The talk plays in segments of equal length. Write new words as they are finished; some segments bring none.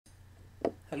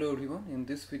Hello everyone, in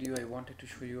this video I wanted to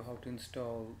show you how to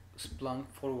install Splunk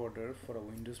Forwarder for a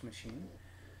Windows machine.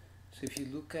 So if you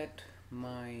look at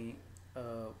my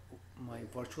my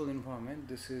virtual environment,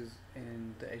 this is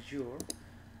in the Azure.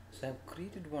 So I've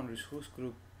created one resource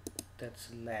group that's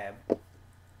lab.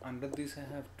 Under this I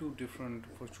have two different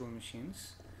virtual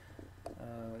machines.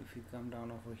 If you come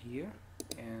down over here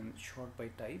and sort by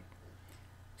type,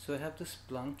 so I have the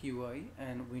Splunk UI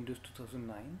and Windows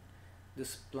 2009. The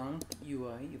Splunk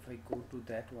UI, if I go to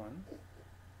that one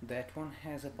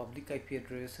has a public IP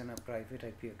address and a private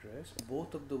IP address.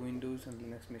 Both of the Windows and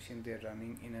Linux machine, they're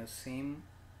running in a same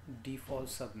default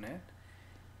subnet,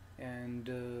 and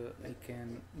I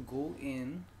can go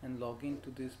in and log into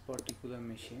this particular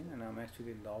machine, and I'm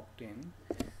actually logged in.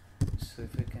 So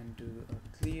if I can do a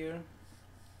clear,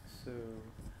 so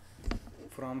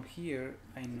from here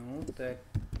I know that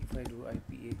if I do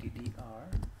IPADDR,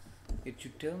 it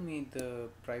should tell me the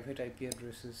private IP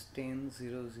address is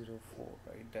 10.0.0.4,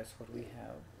 right? That's what we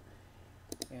have.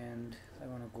 And I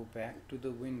want to go back to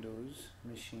the Windows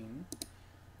machine,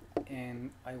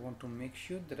 and I want to make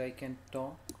sure that I can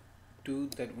talk to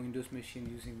that Windows machine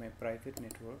using my private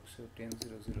network, so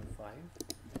 10.0.0.5.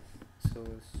 So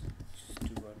let's just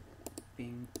do a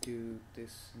ping to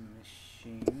this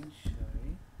machine,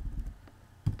 sorry.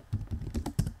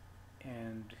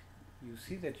 And you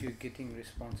see that you're getting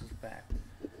responses back.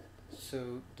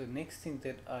 So the next thing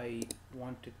that I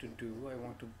wanted to do, I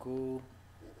want to go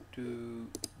to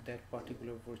that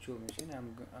particular virtual machine.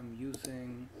 I'm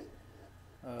using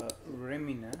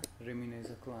Remina. Remina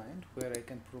is a client where I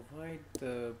can provide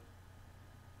the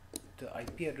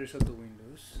IP address of the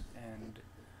Windows, and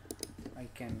I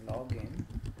can log in.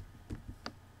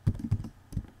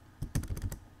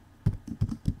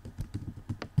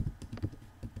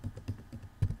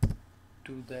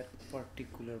 To that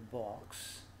particular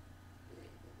box,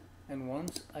 and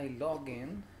once I log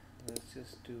in, let's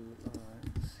just do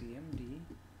CMD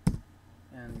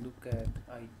and look at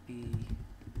IP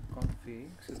config.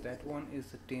 So that one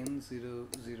is the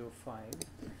 10.0.0.5,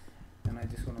 and I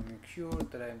just want to make sure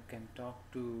that I can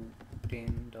talk to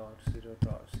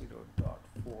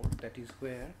 10.0.0.4. that is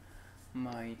where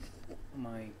my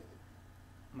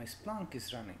Splunk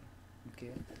is running.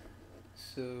 Okay,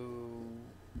 so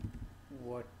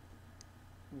what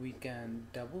we can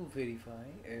double verify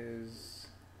is,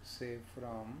 say,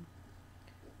 from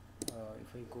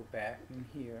if I go back in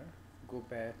here, go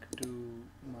back to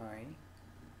my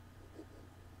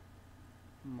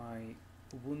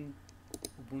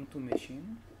Ubuntu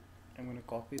machine. I'm going to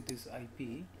copy this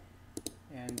IP,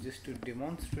 and just to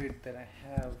demonstrate that I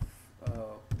have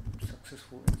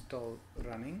successful install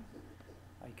running,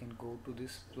 I can go to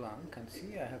this Splunk and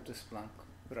see I have the Splunk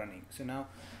running. So now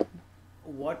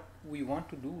what we want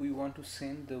to do, we want to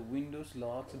send the Windows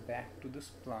logs back to the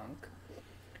Splunk.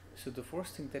 So the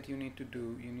first thing that you need to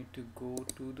do, you need to go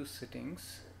to the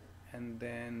settings, and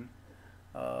then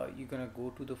you're gonna go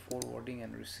to the forwarding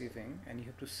and receiving, and you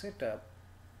have to set up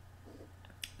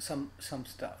some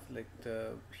stuff like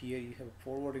here you have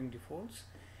forwarding defaults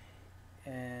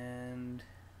and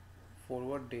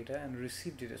forward data and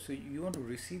receive data. So you want to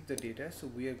receive the data, so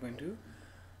we are going to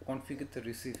configure the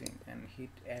receiving and hit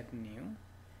add new,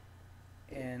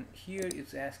 and here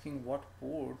it's asking what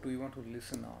port do you want to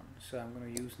listen on. So I'm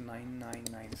going to use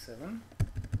 9997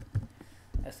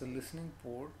 as the listening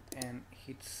port and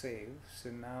hit save. So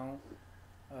now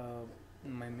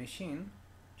my machine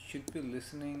should be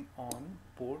listening on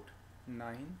port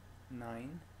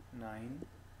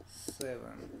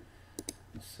 9997.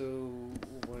 So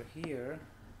over here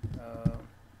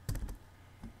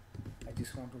I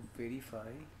just want to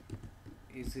verify,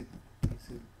 is it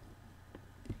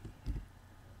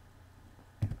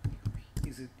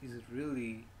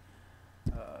really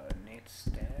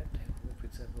netstat. I hope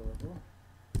it's available.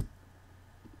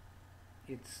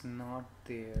 It's not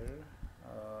there.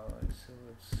 So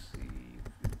let's see,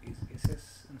 is SS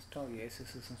installed? Yeah,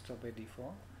 SS is installed by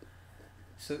default.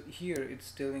 So here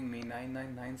it's telling me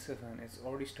 9997, it's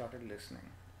already started listening,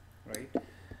 right?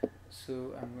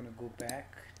 So I'm going to go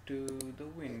back to the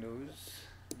Windows,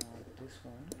 not this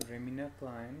one, Remina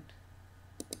client.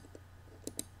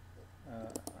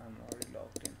 I'm already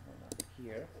logged in, hold on,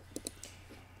 here.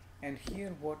 And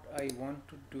here what I want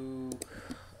to do,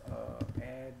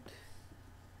 add,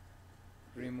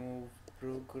 remove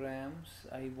programs.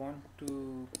 I want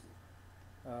to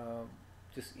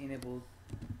just enable,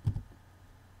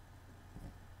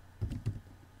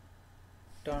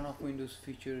 turn off Windows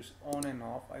features on and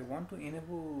off. I want to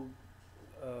enable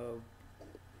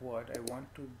what I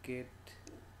want to get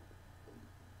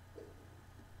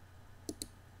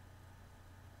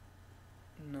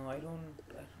I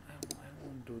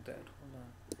won't do that. Hold on.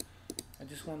 I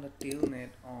just want the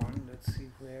tailnet on. Let's see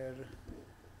where,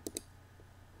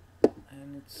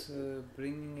 and it's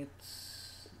bringing it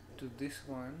to this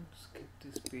one. Skip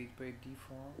this page by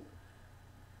default.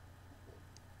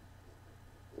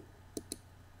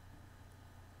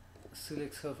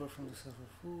 Select server from the server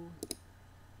pool.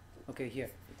 Okay,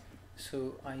 here.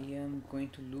 So I am going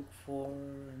to look for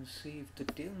and see if the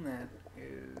tailnet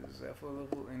is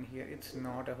available in here. It's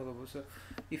not available. So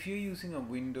if you're using a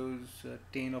Windows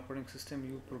 10 operating system,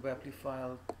 you probably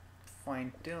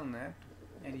find tailnet,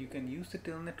 and you can use the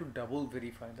tailnet to double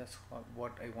verify. That's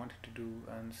what I wanted to do,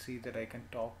 and see that I can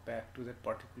talk back to that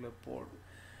particular port.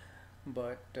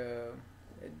 But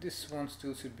this one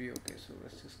still should be okay. So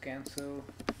let's just cancel.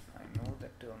 I know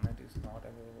that tailnet is not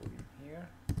available in here.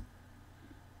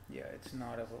 Yeah, it's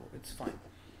not available. It's fine.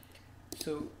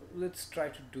 So let's try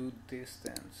to do this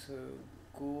then. So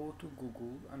go to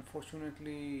Google.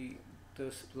 Unfortunately,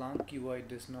 the Splunk UI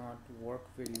does not work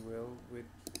very well with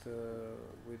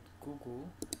Google,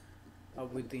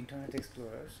 with the Internet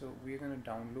Explorer. So we're gonna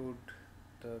download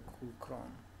the Google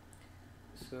Chrome.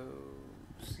 So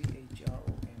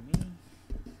CHROME,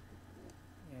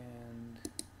 and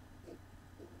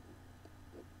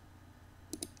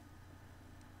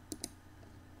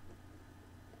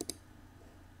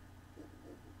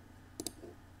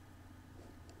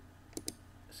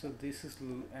so this is a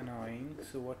little annoying.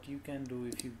 So what you can do,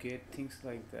 if you get things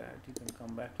like that, you can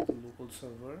come back to the local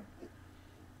server,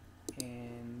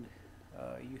 and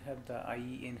you have the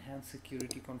IE enhanced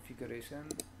security configuration.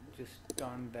 Just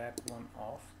turn that one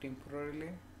off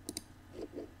temporarily.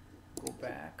 Go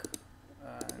back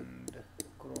and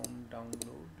Chrome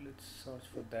download. Let's search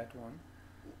for that one.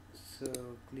 So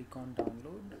click on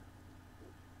download.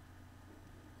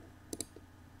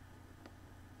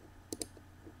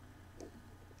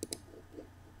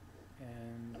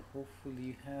 And hopefully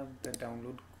you have the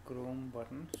download Chrome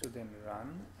button. So then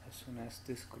run as soon as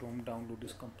this Chrome download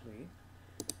is complete.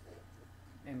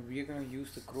 And we are going to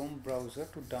use the Chrome browser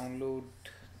to download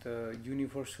the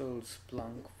Universal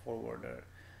Splunk Forwarder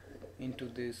into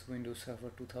this Windows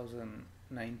Server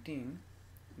 2019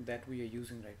 that we are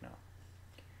using right now.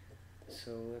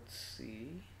 So let's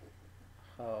see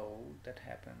how that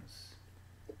happens.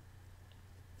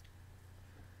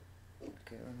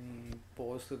 Okay, let me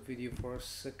pause the video for a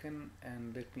second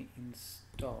and let me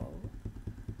install,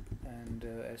 and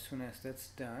as soon as that's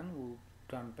done, we'll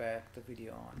turn back the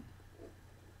video on.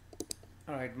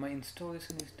 Alright, my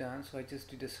installation is done. So I just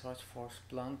did a search for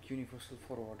Splunk Universal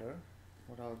Forwarder.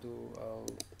 What I'll do, I'll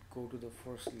go to the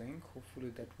first link. Hopefully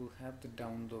that will have the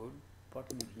download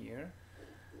button here.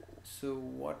 So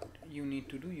what you need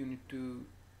to do, you need to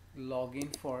log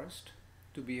in first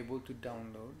to be able to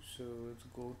download. So let's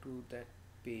go to that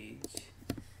page.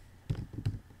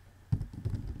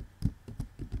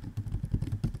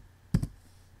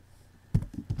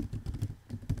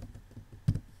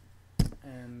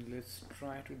 And let's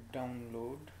try to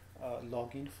download,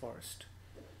 log in first.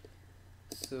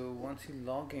 So once you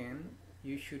log in,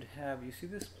 you should have, you see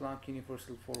this Splunk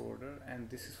Universal Forwarder, and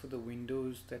this is for the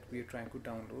Windows that we are trying to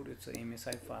download. It's a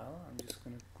MSI file. I'm just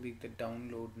going to click the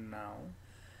download now,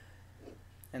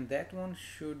 and that one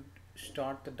should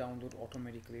start the download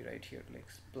automatically right here, like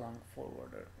Splunk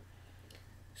Forwarder.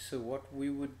 So what we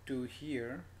would do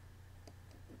here,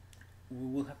 we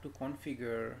will have to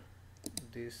configure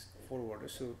this forwarder.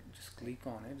 So just click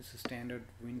on it. It's a standard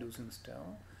Windows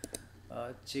install.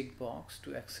 Checkbox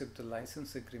to accept the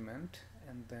license agreement,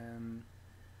 and then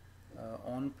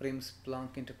on-prem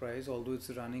Splunk Enterprise. Although it's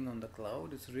running on the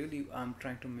cloud, it's really, I'm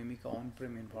trying to mimic an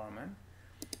on-prem environment.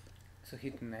 So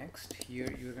hit next.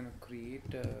 Here you're going to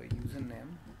create a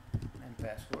username and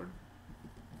password.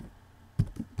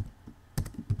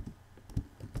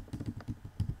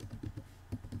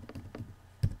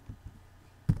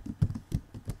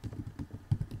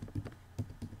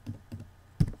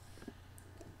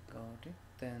 Got it.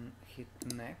 Then hit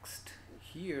next.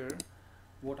 Here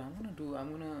what I'm going to do, I'm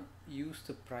going to use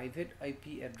the private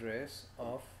IP address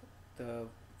of the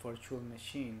virtual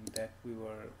machine that we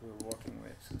were working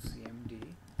with. So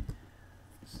cmd,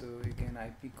 so again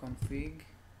IP config,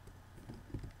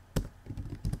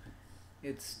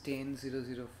 it's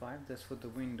 10.0.0.5, that's for the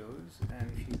Windows,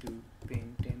 and if you do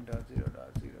ping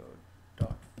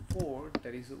 10.0.0.4,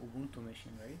 that is the Ubuntu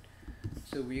machine, right?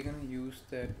 So we're going to use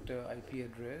that IP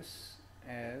address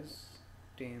as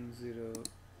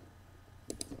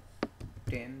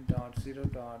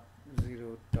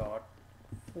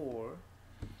 10.0.0.4,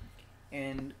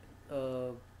 and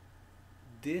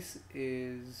this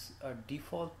is a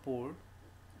default port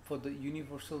for the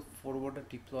universal forwarder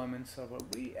deployment server,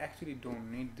 we actually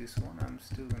don't need this one. I'm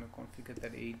still going to configure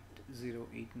that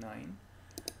 8089,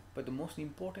 but the most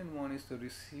important one is the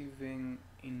receiving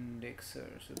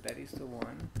indexer. So that is the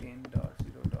one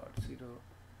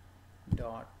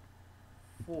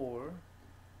 10.0.0.4,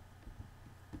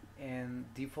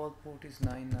 and default port is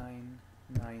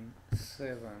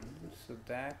 9997. So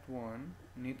that one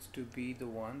needs to be the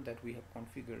one that we have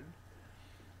configured.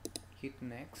 Hit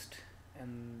next,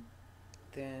 and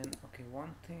then okay,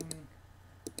 one thing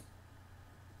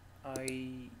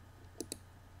I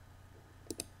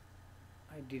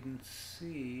didn't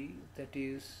see, that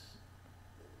is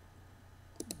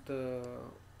the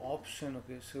option.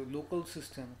 Okay, so local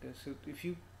system. Okay, so if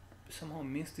you somehow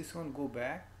miss this one,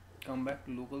 come back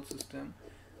to local system.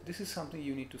 This is something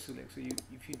you need to select. So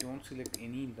if you don't select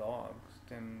any logs,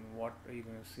 then what are you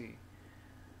going to see?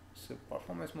 So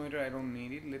performance monitor, I don't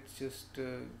need it. Let's just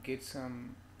get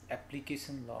some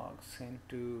application logs sent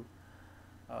to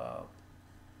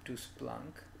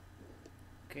Splunk.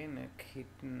 Okay, hit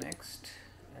next,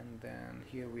 and then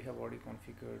here we have already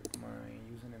configured my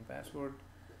username and password.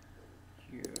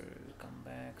 Here, come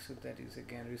back. So that is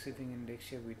again receiving index.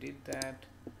 Here we did that,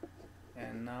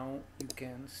 and now you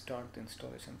can start the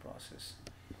installation process.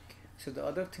 So the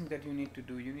other thing that you need to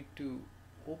do, you need to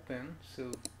open.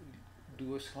 So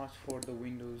do a search for the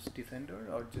Windows Defender,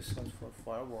 or just search for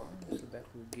firewall. So that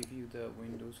will give you the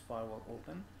Windows firewall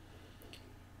open.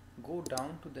 Go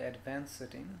down to the advanced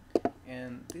setting,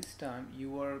 and this time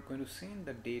you are going to send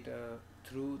the data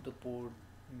through the port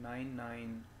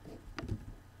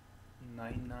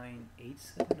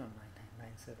 9987 or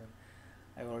 9997.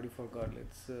 I already forgot.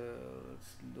 Let's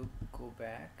go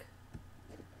back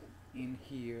in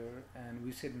here, and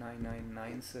we said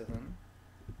 9997.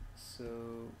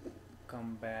 So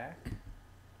come back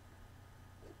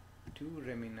to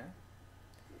Remina,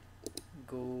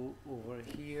 go over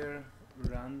here,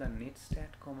 run the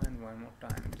netstat command one more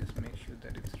time, just make sure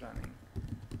that it's running.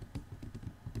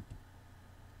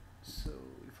 So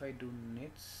if I do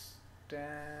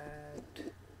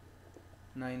netstat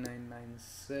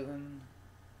 9997,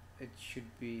 it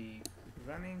should be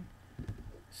running.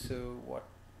 So what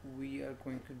we are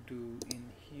going to do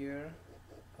in here,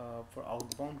 for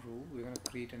outbound rule, we're going to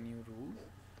create a new rule.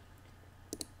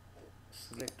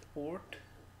 Select port,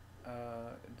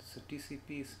 so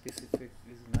TCP specific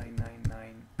is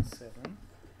 9997.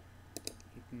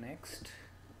 Hit next.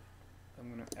 I'm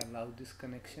going to allow this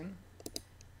connection.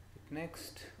 Hit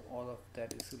next. All of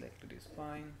that is selected, is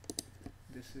fine.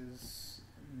 This is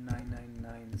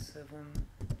 9997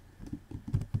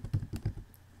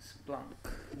 Splunk.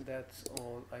 That's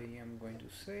all I am going to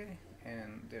say,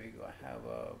 and there you go. I have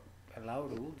a allow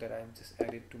rule that I've just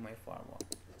added to my firewall.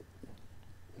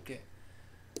 Okay,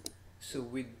 so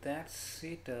with that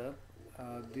setup,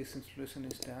 this installation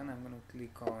is done. I'm going to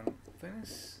click on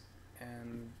finish,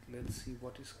 and let's see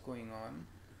what is going on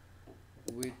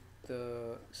with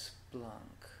the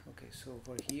Splunk. Okay, so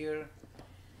over here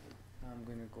I'm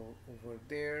going to go over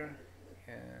there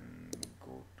and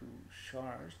go to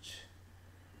search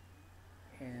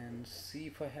and see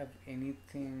if I have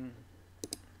anything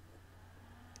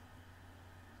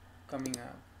coming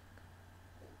up.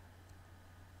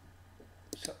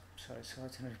 So sorry,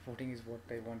 search and reporting is what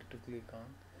I wanted to click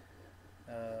on.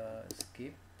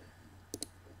 Skip,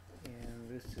 and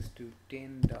let's just do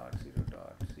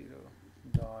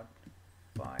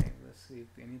 10.0.0.5. Let's see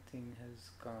if anything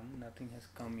has come. Nothing has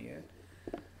come yet.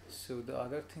 So the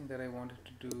other thing that I wanted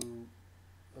to do,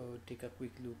 take a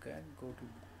quick look at, go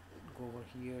over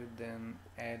here, then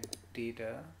add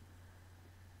data.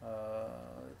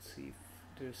 Let's see if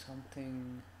there's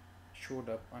something showed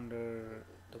up under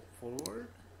the forward.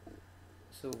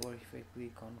 So if I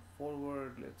click on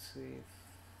forward, let's see if,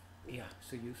 yeah,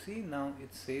 so you see now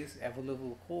it says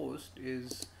available host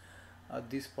is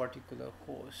this particular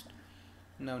host.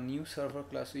 Now new server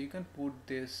class, so you can put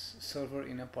this server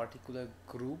in a particular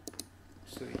group.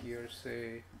 So here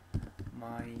say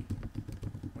my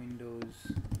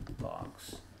Windows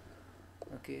logs.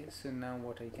 Okay, so now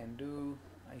what I can do,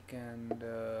 I can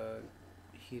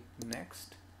hit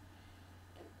next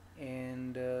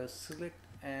and select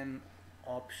an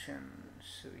option.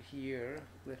 So here,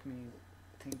 let me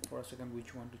think for a second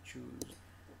which one to choose.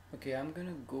 Okay, I'm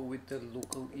gonna go with the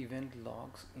local event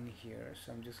logs in here.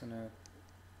 So I'm just gonna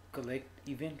collect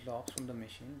event logs from the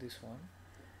machine, this one,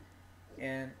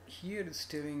 and here it's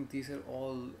telling these are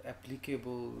all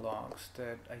applicable logs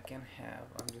that I can have.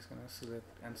 I'm just gonna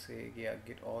select and say yeah,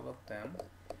 get all of them,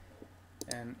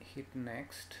 and hit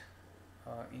next.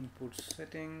 Input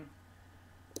setting,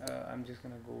 I'm just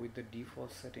gonna go with the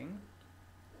default setting,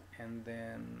 and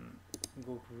then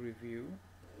go to review.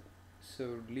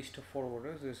 So list of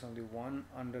forwarders, there's only one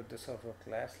under the server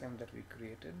class name that we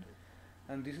created,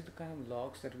 and this is the kind of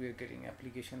logs that we are getting: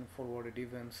 application, forwarded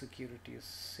event, security,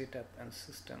 setup, and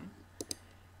system.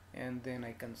 And then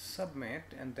I can submit,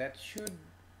 and that should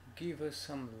give us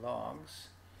some logs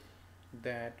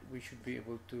that we should be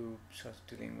able to start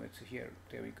dealing with. So here,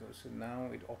 there we go. So now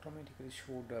it automatically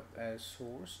showed up as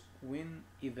source win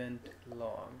event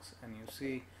logs, and you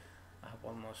see I have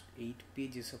almost 8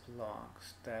 pages of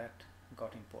logs that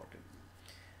got imported.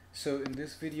 So in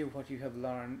this video, what you have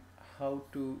learned: how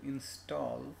to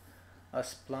install a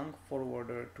Splunk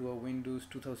forwarder to a Windows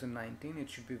 2019. It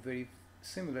should be very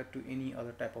similar to any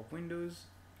other type of Windows.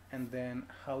 And then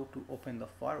how to open the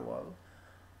firewall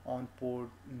on port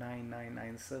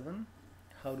 9997,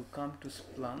 how to come to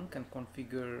Splunk and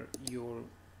configure your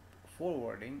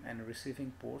forwarding and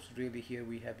receiving ports. Really, here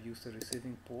we have used the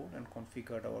receiving port and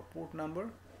configured our port number,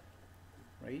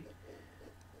 right?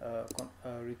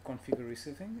 Configure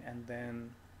receiving, and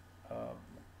then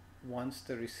once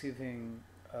the receiving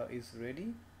is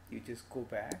ready, you just go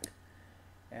back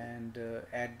and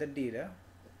add the data.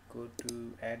 Go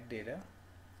to add data,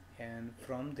 and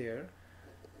from there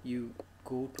you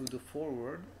go to the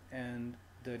forward, and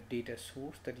the data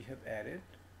source that you have added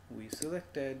we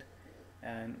selected,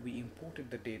 and we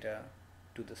imported the data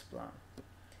to the Splunk.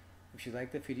 If you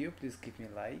like the video, please give me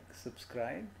a like,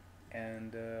 subscribe,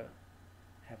 and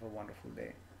have a wonderful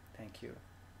day. Thank you.